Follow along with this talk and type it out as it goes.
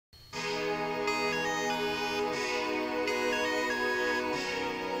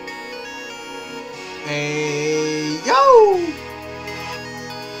Hey, yo!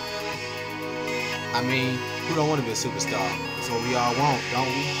 I mean, who don't want to be a superstar? That's what we all want, don't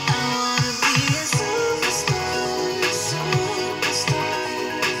we? I wanna be a superstar, superstar.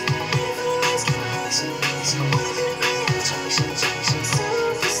 Never less connection, wanna be my attraction,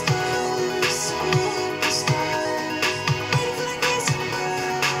 superstar, superstar. Ready for the grace of God,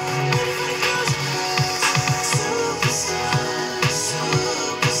 ready for the girls and boys. Superstar,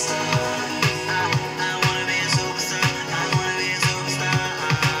 superstar. I wanna be a superstar. I wanna be a superstar.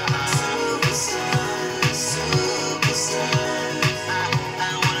 Superstar, superstar.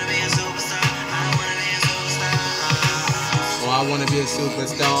 I wanna be a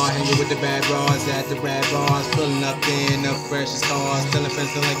superstar, hanging with the bad bras at the rad bars, pulling up in the freshest cars, telling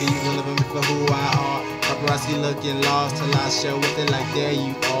friends to like it, you can live me for who I are. Paparazzi looking lost till I show what they like. There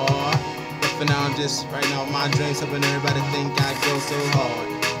you are. But for now, I'm just writing out my dreams, hoping everybody think I go so hard.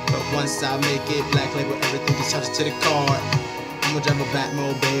 But once I make it, black label everything, just touch to the card. I'ma drive a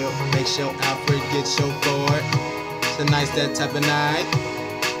Batmobile, make sure Alfred gets chauffeured. Tonight's that type of night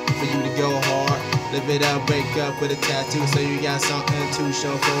for you to go hard. Live it up, break up with a tattoo, so you got something to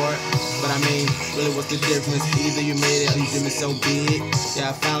show for it. But I mean, really what's the difference? Either you made it or you dream it so big.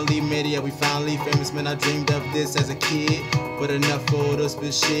 Yeah, I finally made it, yeah, we finally famous. Man, I dreamed of this as a kid, but enough photos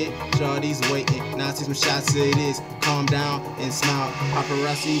for shit. Shorty's waiting, now I see some shots of this. Calm down and smile,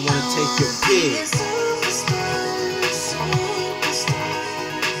 paparazzi wanna take your pic.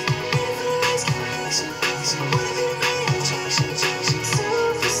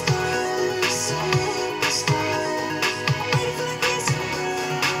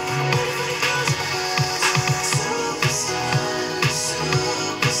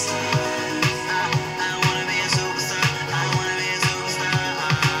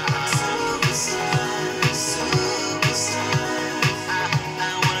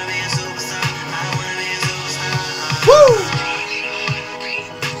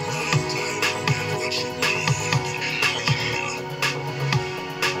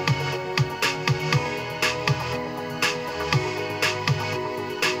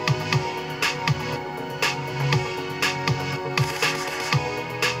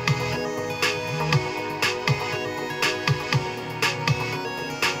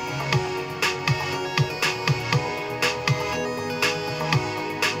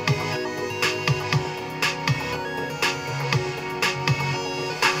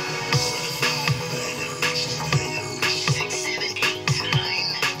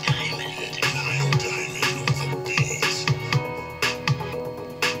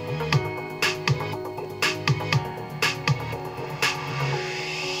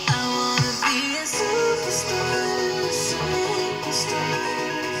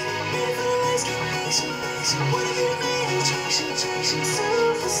 Wanna be my attraction,